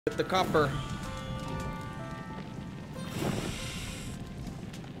Get the copper.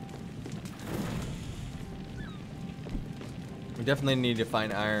 We definitely need to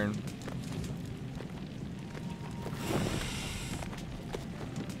find iron.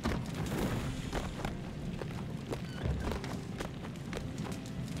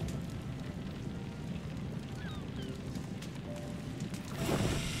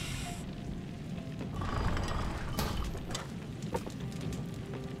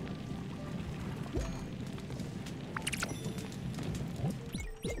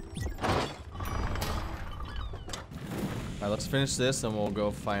 Alright, let's finish this and we'll go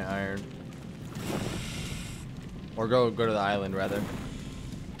find iron. Or go to the island rather.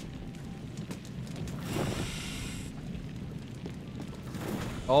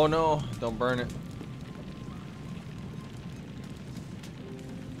 Oh no, don't burn it.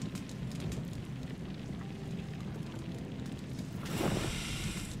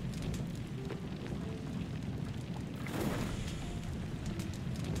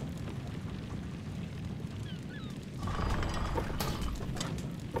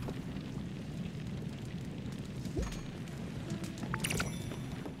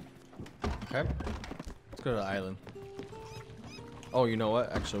 Okay, let's go to the island. Oh, you know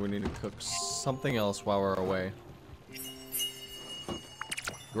what? Actually, we need to cook something else while we're away.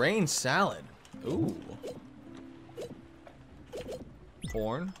 Grain salad. Ooh.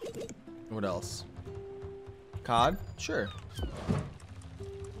 Corn. What else? Cod? Sure.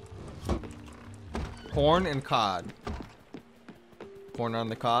 Corn and cod. Corn on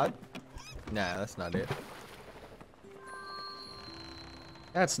the cod? Nah, that's not it.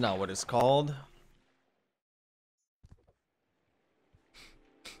 That's not what it's called.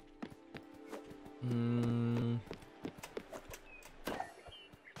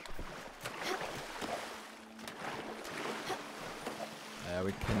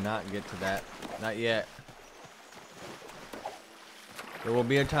 We cannot get to that. Not yet. There will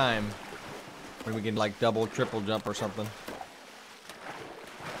be a time when we can like double, triple jump or something.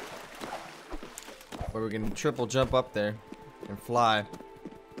 Where we can triple jump up there and fly.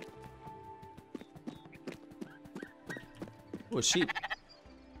 Ooh, a sheep.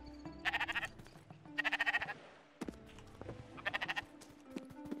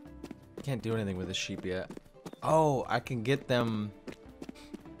 Can't do anything with a sheep yet. Oh, I can get them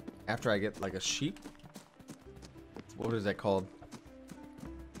after I get like a sheep. What is that called?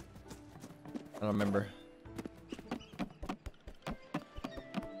 I don't remember.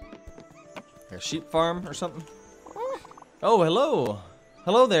 A sheep farm or something? Oh, hello.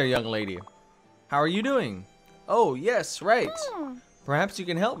 Hello there, young lady. How are you doing? Oh, yes, right. Perhaps you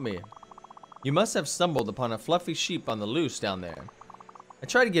can help me. You must have stumbled upon a fluffy sheep on the loose down there. I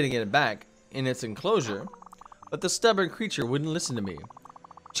tried getting it back in its enclosure, but the stubborn creature wouldn't listen to me.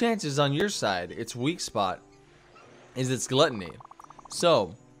 Chances on your side, its weak spot is its gluttony.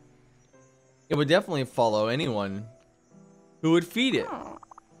 So, it would definitely follow anyone who would feed it.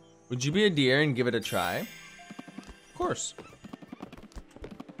 Would you be a dear and give it a try? Of course.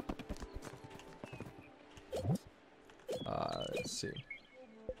 Let's see.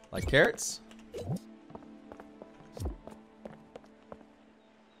 Like carrots?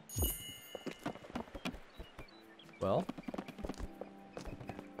 Well,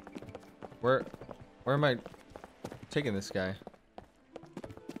 where am I taking this guy?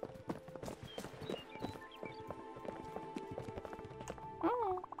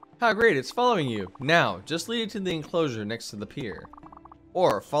 How great, it's following you. Now, just lead it to the enclosure next to the pier.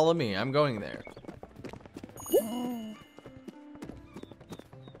 Or follow me, I'm going there.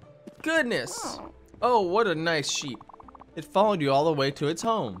 Goodness! Oh, what a nice sheep. It followed you all the way to its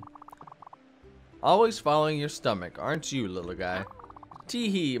home. Always following your stomach, aren't you, little guy?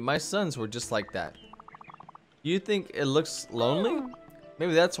 Tee-hee, my sons were just like that. You think it looks lonely?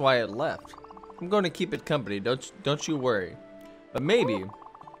 Maybe that's why it left. I'm going to keep it company, don't you worry. But maybe,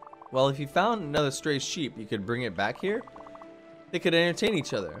 well, if you found another stray sheep, you could bring it back here? They could entertain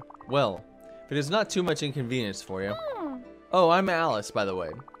each other. Well, if it is not too much inconvenience for you. Oh, I'm Alice, by the way.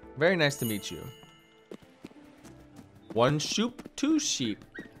 Very nice to meet you. One sheep, two sheep.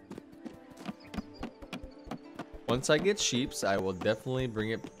 Once I get sheeps, I will definitely bring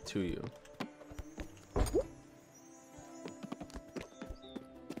it to you.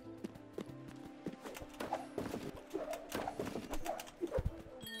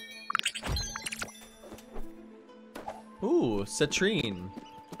 Ooh, citrine.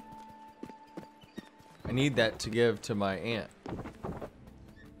 I need that to give to my aunt.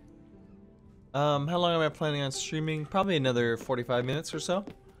 How long am I planning on streaming? Probably another 45 minutes or so.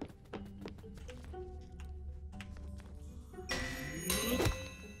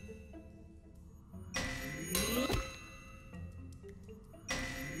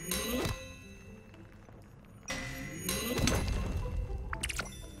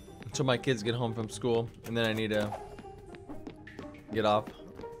 until my kids get home from school, and then I need to get off.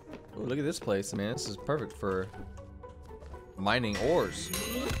 Ooh, look at this place, man. This is perfect for mining ores.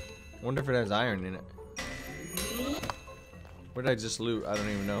 I wonder if it has iron in it. What did I just loot? I don't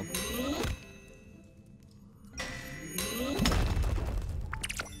even know.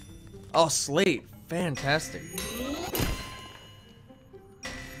 Oh, slate. Fantastic.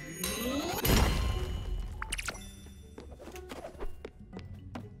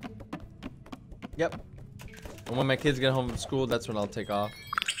 Yep. And when my kids get home from school, that's when I'll take off.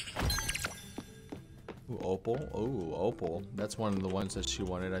 Ooh, opal. Ooh, opal. That's one of the ones that she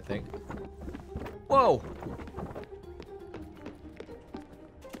wanted, I think. Whoa!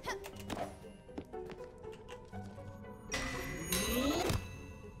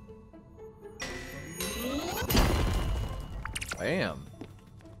 Bam.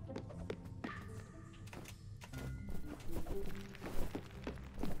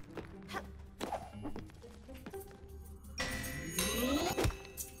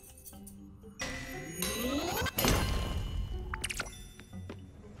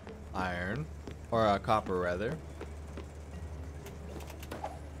 Iron, or copper rather.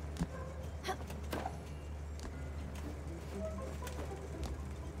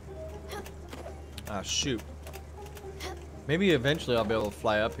 Ah, shoot. Maybe eventually I'll be able to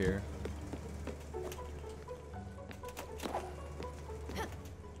fly up here.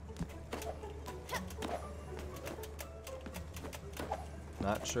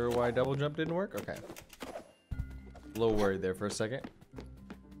 Not sure why double jump didn't work. Okay. A little worried there for a second.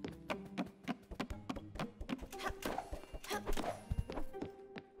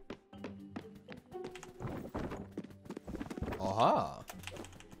 Aha.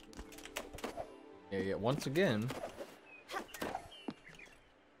 Yeah, once again.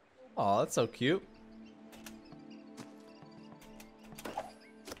 Oh, that's so cute.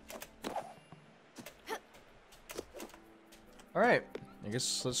 All right, I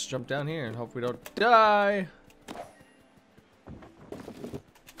guess let's jump down here and hope we don't die.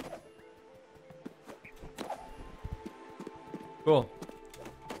 Cool.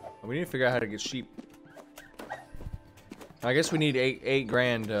 We need to figure out how to get sheep. I guess we need eight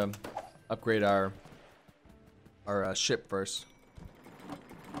grand to upgrade our ship first.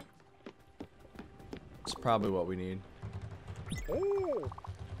 That's probably what we need. Oh.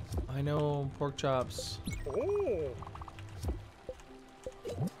 I know, pork chops. Oh.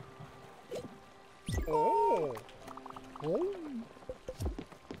 Oh. Oh.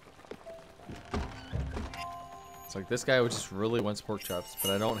 It's like this guy just really wants pork chops,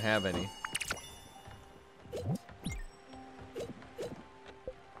 but I don't have any.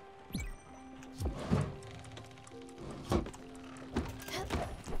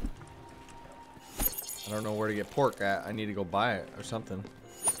 I don't know where to get pork at. I need to go buy it or something.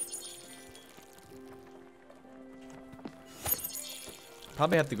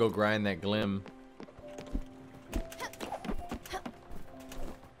 Probably have to go grind that glim.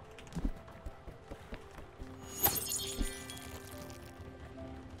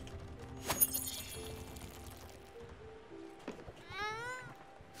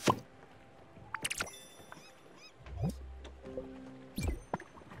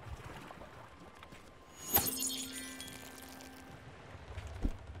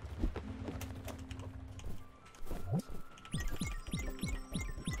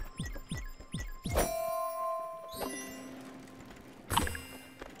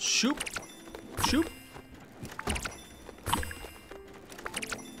 Shoop. Shoop.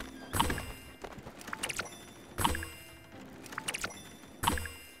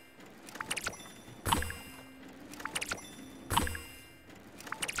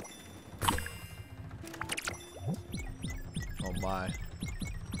 Oh my.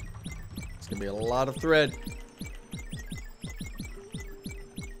 It's gonna be a lot of thread.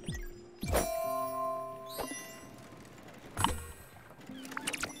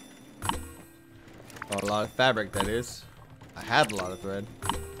 A lot of fabric, that is. I had a lot of thread.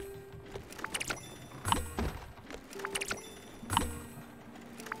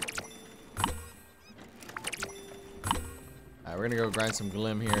 Alright, we're gonna go grind some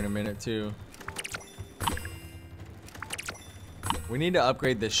glim here in a minute too. We need to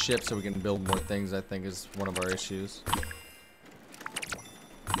upgrade this ship so we can build more things, I think is one of our issues.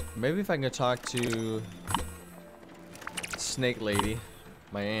 Maybe if I can go talk to Snake Lady,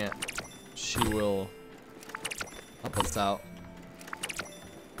 my aunt, she will help us out.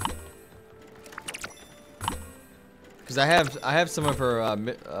 Because I have some of her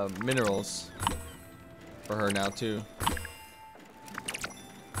minerals for her now too.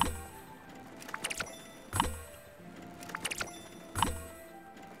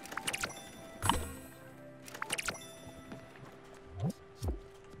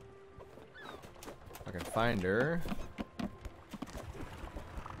 find her.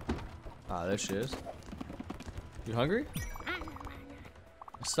 Ah, there she is. You hungry?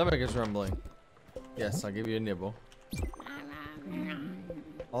 My stomach is rumbling. Yes, I'll give you a nibble.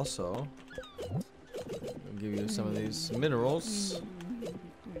 Also, I'll give you some of these minerals.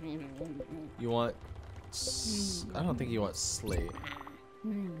 You want... I don't think you want slate.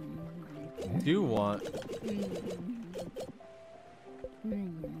 You do want...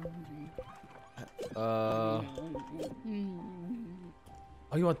 Oh,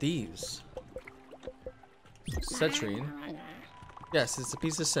 you want these? Citrine. Yes, it's a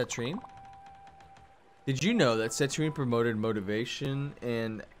piece of citrine. Did you know that citrine promoted motivation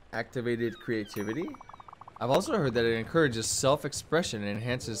and activated creativity? I've also heard that it encourages self-expression and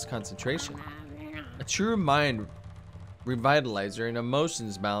enhances concentration. A true mind revitalizer and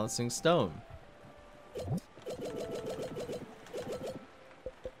emotions balancing stone.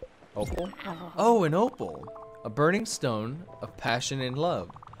 Opal? Oh, an opal. A burning stone of passion and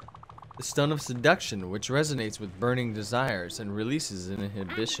love. The stone of seduction, which resonates with burning desires and releases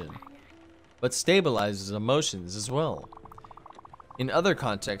inhibition, but stabilizes emotions as well. In other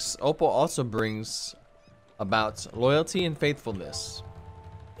contexts, opal also brings about loyalty and faithfulness.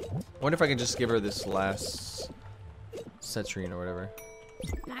 I wonder if I can just give her this last citrine or whatever.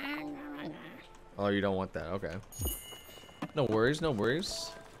 Oh, you don't want that. Okay. No worries, no worries.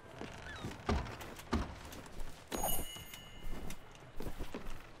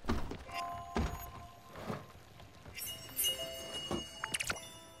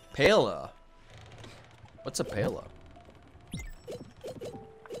 Pala. What's a Pala?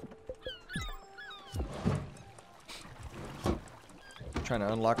 Trying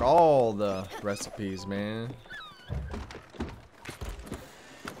to unlock all the recipes, man.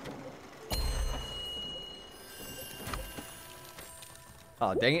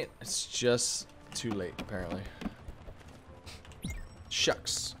 Oh, dang it. It's just too late, apparently.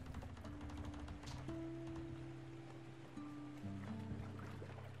 Shucks.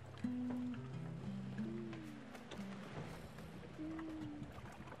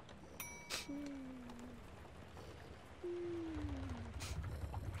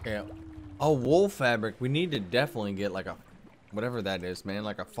 Yeah. Oh, wool fabric. We need to definitely get like a, whatever that is, man.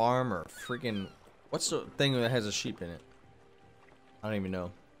 Like a farm or freaking, what's the thing that has a sheep in it? I don't even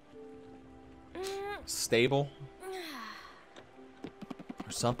know. Stable?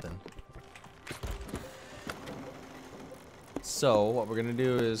 Or something. So, what we're gonna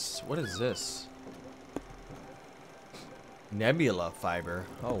do is, what is this? Nebula fiber.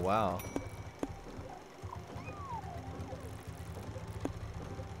 Oh, wow.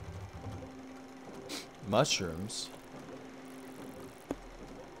 Mushrooms.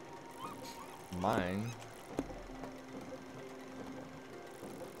 Mine.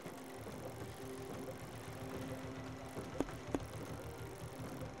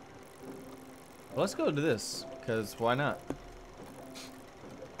 Well, let's go to this, because why not?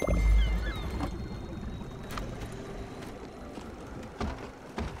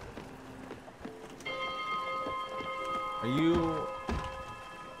 Are you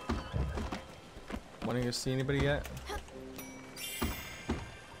wanting to see anybody yet?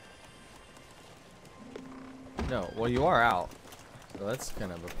 No, well, you are out, so that's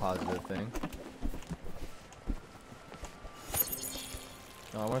kind of a positive thing.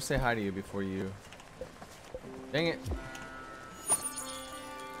 No, I want to say hi to you before you... Dang it.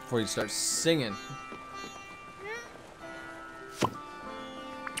 Before you start singing.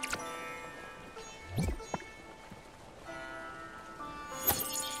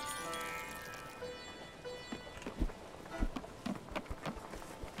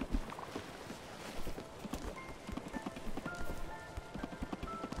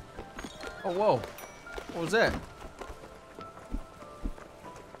 Oh, whoa. What was that?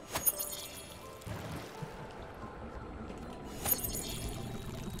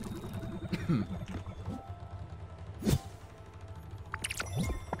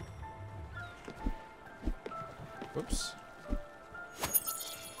 Whoops.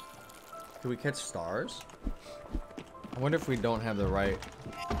 Do we catch stars? I wonder if we don't have the right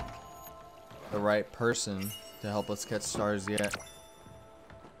person to help us catch stars yet.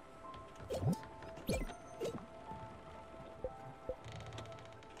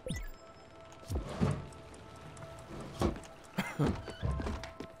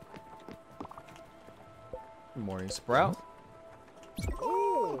 Good morning, Sprout.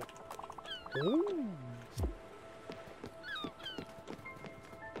 Oh. Ooh.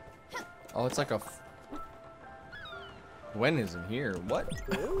 Oh, it's like a... Gwen isn't here. What?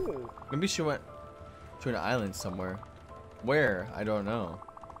 Ooh. Maybe she went to an island somewhere. Where? I don't know.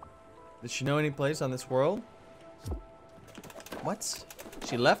 Does she know any place on this world? What?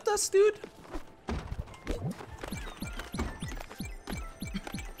 She left us, dude?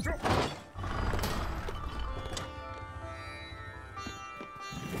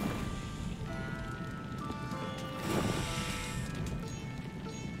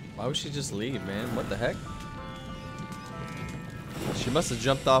 Why would she just leave, man? What the heck? She must have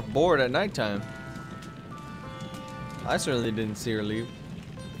jumped off board at nighttime. I certainly didn't see her leave.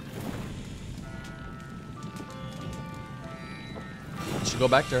 Did she go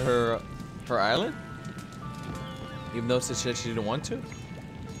back to her island? Even though she said she didn't want to?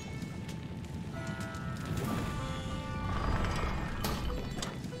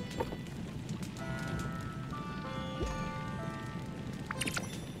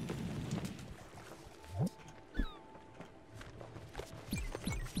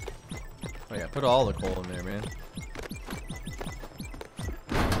 Oh yeah, put all the coal in there, man.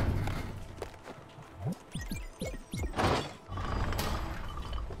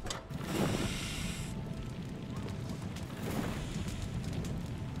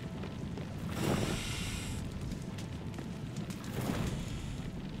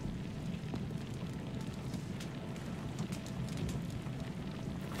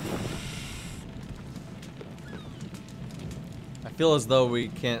 I feel as though we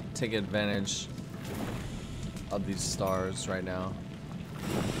can't take advantage of these stars right now.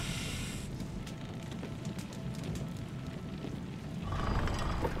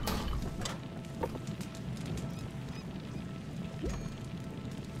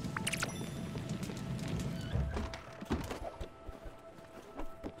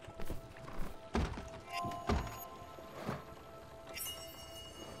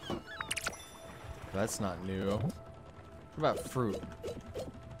 That's not new. What about fruit?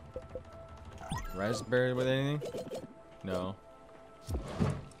 Raspberry with anything? No.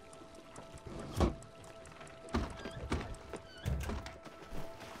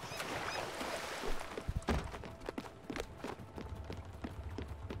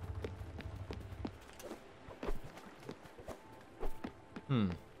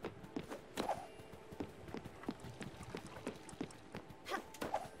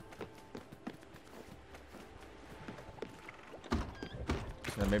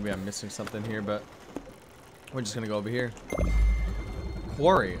 Maybe I'm missing something here, but we're just gonna go over here.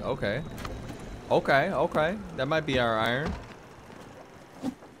 Quarry, okay. Okay. That might be our iron.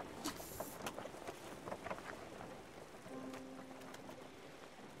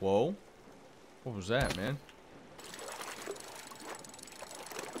 Whoa. What was that, man?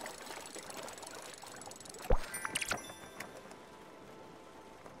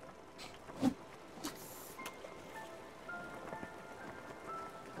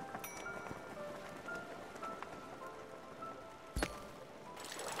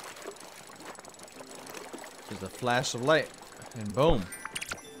 There's a flash of light, and boom.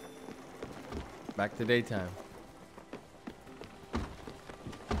 Back to daytime.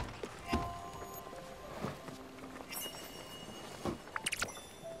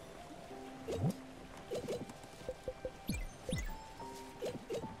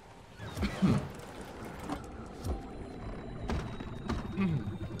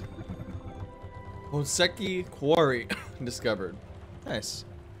 Hoseki Quarry discovered. Nice.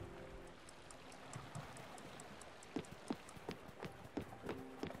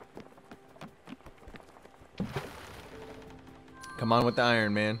 Come on with the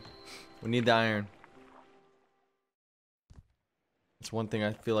iron, man. We need the iron. It's one thing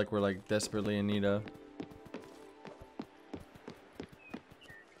I feel like we're like desperately in need of.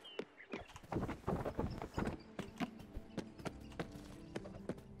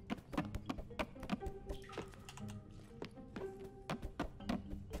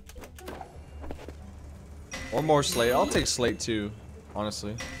 Or more slate. I'll take slate too,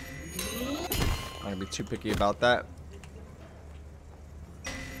 honestly. Not gonna be too picky about that.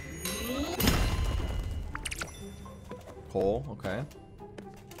 Coal, okay.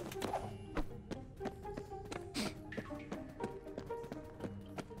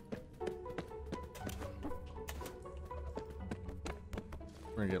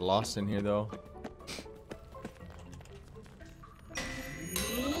 We're gonna get lost in here though.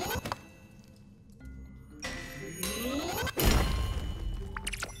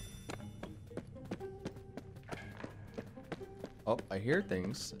 Oh, I hear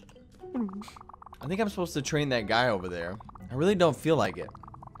things. I think I'm supposed to train that guy over there. I really don't feel like it.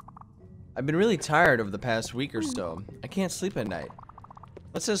 I've been really tired over the past week or so. I can't sleep at night.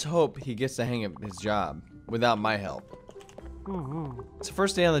 Let's just hope he gets the hang of his job without my help. It's the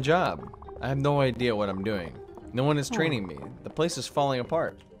first day on the job. I have no idea what I'm doing. No one is training me. The place is falling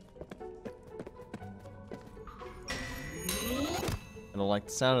apart. don't like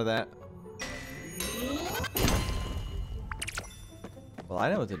the sound of that. Well, I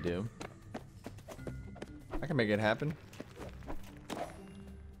know what to do. I can make it happen.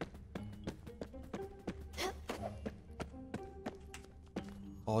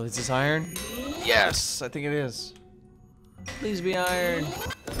 Oh, is this iron? Yes, I think it is. Please be iron.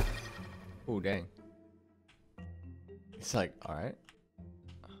 Oh, dang. It's like, all right.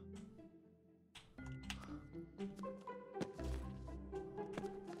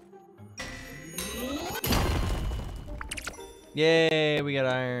 Yay, we got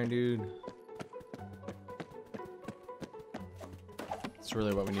iron, dude. It's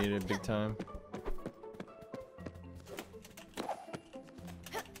really what we needed, big time.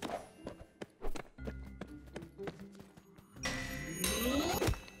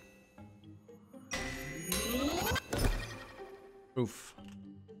 Oof.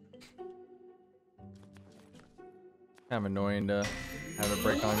 Kind of annoying to have it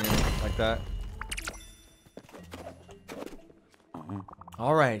break on you like that.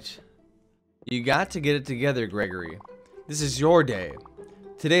 All right. You got to get it together, Gregory. This is your day.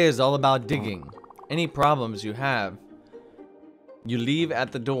 Today is all about digging. Any problems you have, you leave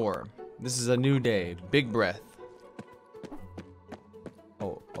at the door. This is a new day. Big breath.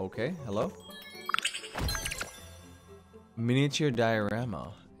 Oh, okay. Hello? Miniature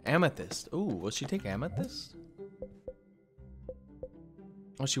diorama. Amethyst. Ooh, will she take amethyst?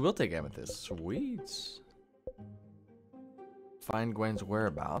 Oh, she will take amethyst. Sweet. Find Gwen's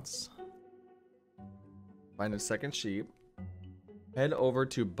whereabouts. Find a second sheep. Head over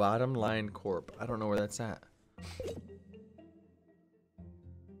to Bottom Line Corp. I don't know where that's at.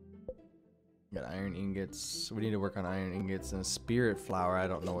 Got iron ingots. We need to work on iron ingots and a spirit flower. I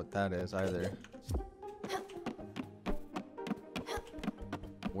don't know what that is either.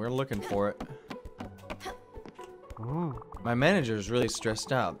 We're looking for it. My manager is really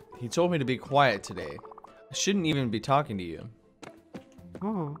stressed out. He told me to be quiet today. I shouldn't even be talking to you.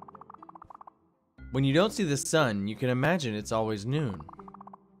 When you don't see the sun, you can imagine it's always noon.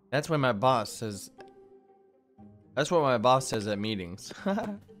 That's what my boss says. That's what my boss says at meetings.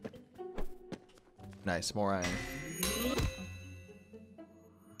 Nice, more iron.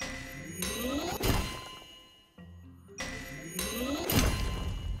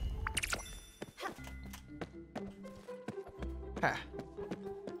 Ha.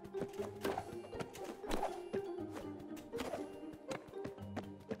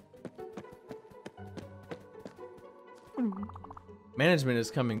 Management is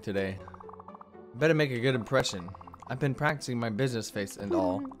coming today. Better make a good impression. I've been practicing my business face and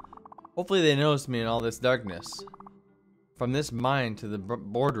all. Hopefully they notice me in all this darkness. From this mine to the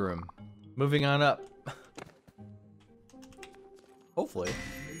boardroom. Moving on up. Hopefully.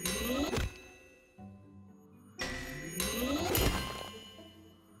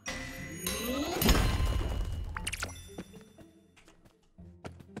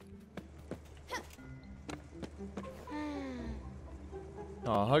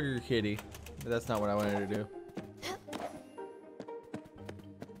 Oh, hug your kitty. But that's not what I wanted to do.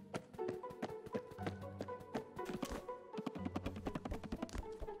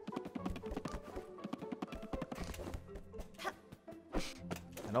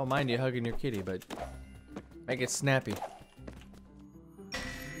 I don't mind you hugging your kitty, but make it snappy.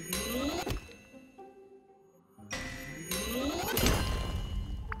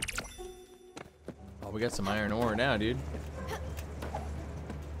 Oh, we got some iron ore now, dude.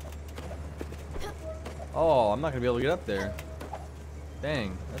 Oh, I'm not gonna be able to get up there.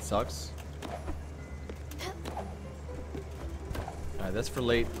 Dang, that sucks. Alright, that's for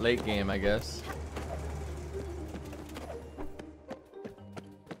late game, I guess.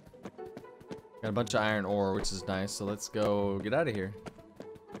 Got a bunch of iron ore, which is nice, so let's go get out of here.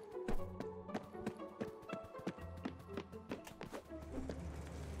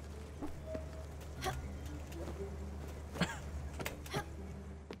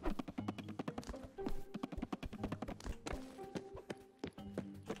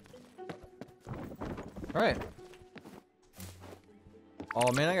 Alright.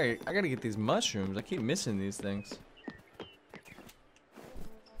 Oh man, I gotta get these mushrooms. I keep missing these things.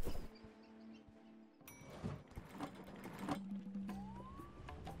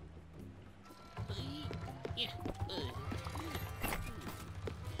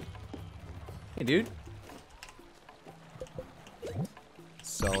 Hey dude.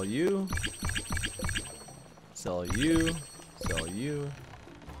 Sell you. Sell you. Sell you.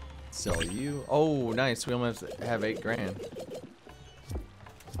 Sell you. Oh, nice. We almost have 8 grand.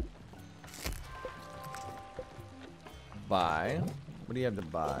 Buy. What do you have to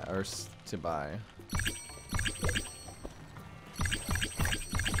buy? Or to buy?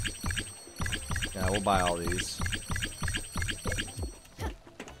 Yeah, we'll buy all these.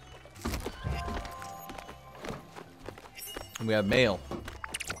 And we have mail.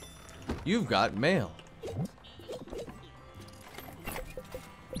 You've got mail.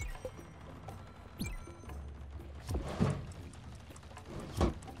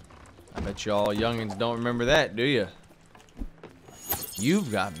 I bet y'all youngins don't remember that, do you?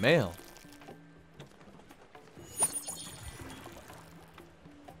 You've got mail.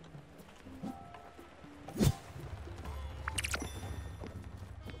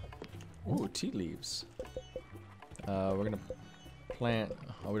 Ooh, tea leaves. We're gonna plant.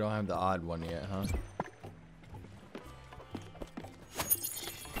 Oh, we don't have the odd one yet, huh?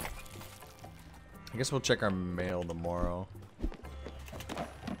 I guess we'll check our mail tomorrow.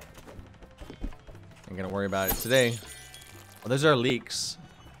 Ain't gonna worry about it today. Oh, those are leeks.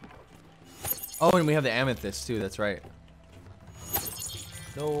 Oh, and we have the amethyst too. That's right.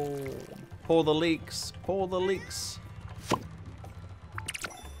 No, pull the leeks. Pull the leeks.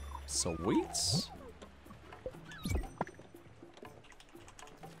 Sweets.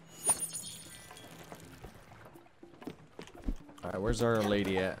 All right, where's our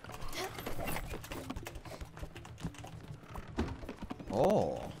lady at?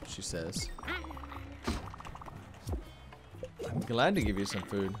 Oh, she says. I'm glad to give you some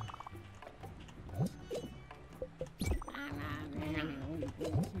food.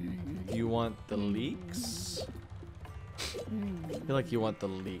 You want the leeks? I feel like you want the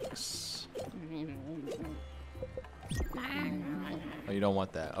leeks. Oh, you don't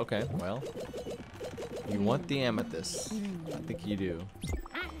want that. Okay, well. You want the amethyst. I think you do.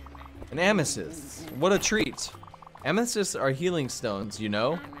 An amethyst. What a treat. Amethysts are healing stones, you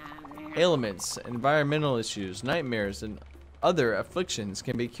know? Ailments, environmental issues, nightmares, and other afflictions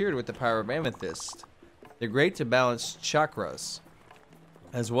can be cured with the power of amethyst. They're great to balance chakras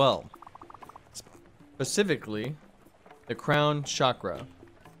as well. Specifically, the crown chakra.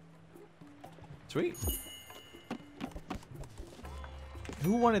 Sweet.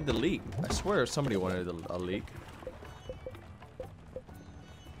 Who wanted the leek? I swear somebody wanted a leek.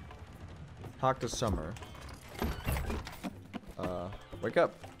 Talk to Summer. Wake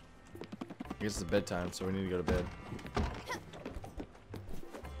up. I guess it's bedtime, so we need to go to bed.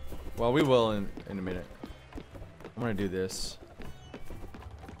 Well, we will in a minute. I'm gonna do this.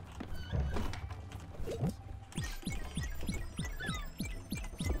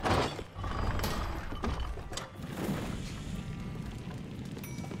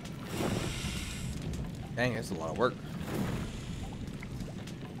 Dang, that's a lot of work.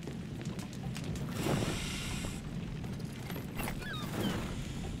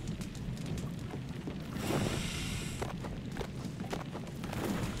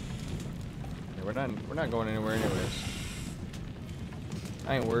 We're not going anywhere anyways.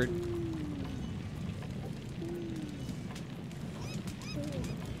 I ain't worried.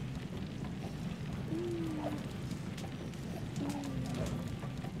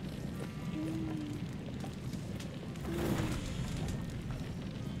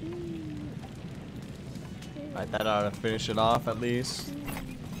 Alright, that ought to finish it off at least.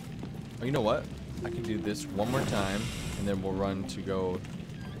 Oh, you know what? I can do this one more time, and then we'll run to go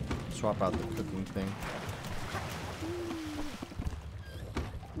swap out the cooking thing.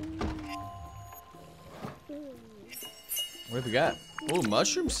 What have we got? Oh,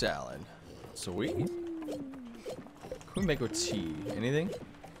 mushroom salad. Sweet. Can we make with tea? Anything?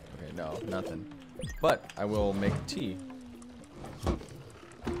 Okay, no, nothing. But I will make tea.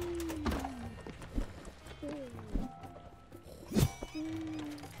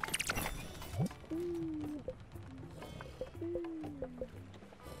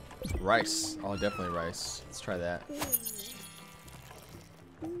 Rice. Oh, definitely rice. Let's try that.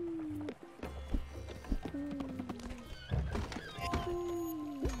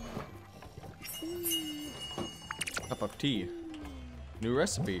 Cup of tea. New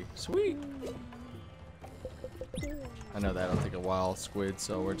recipe. Sweet. I know that'll take a while, squid,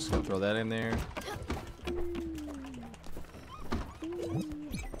 so we're just gonna throw that in there.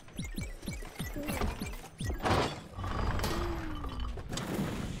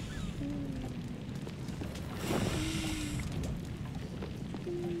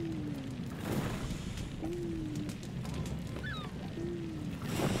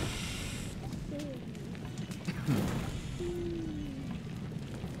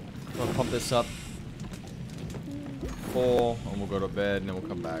 We'll pump this up full and we'll go to bed and then we'll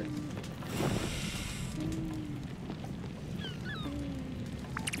come back.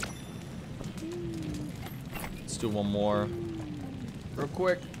 Let's do one more real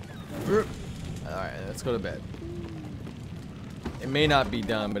quick. Alright, let's go to bed. It may not be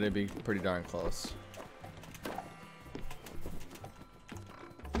done, but it'd be pretty darn close.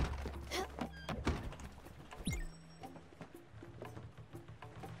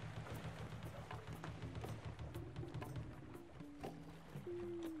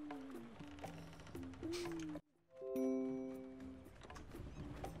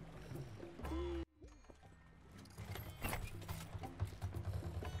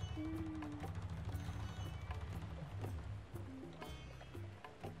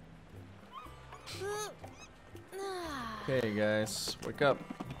 Okay, guys, wake up.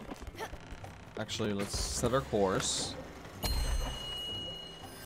 Actually, let's set our course.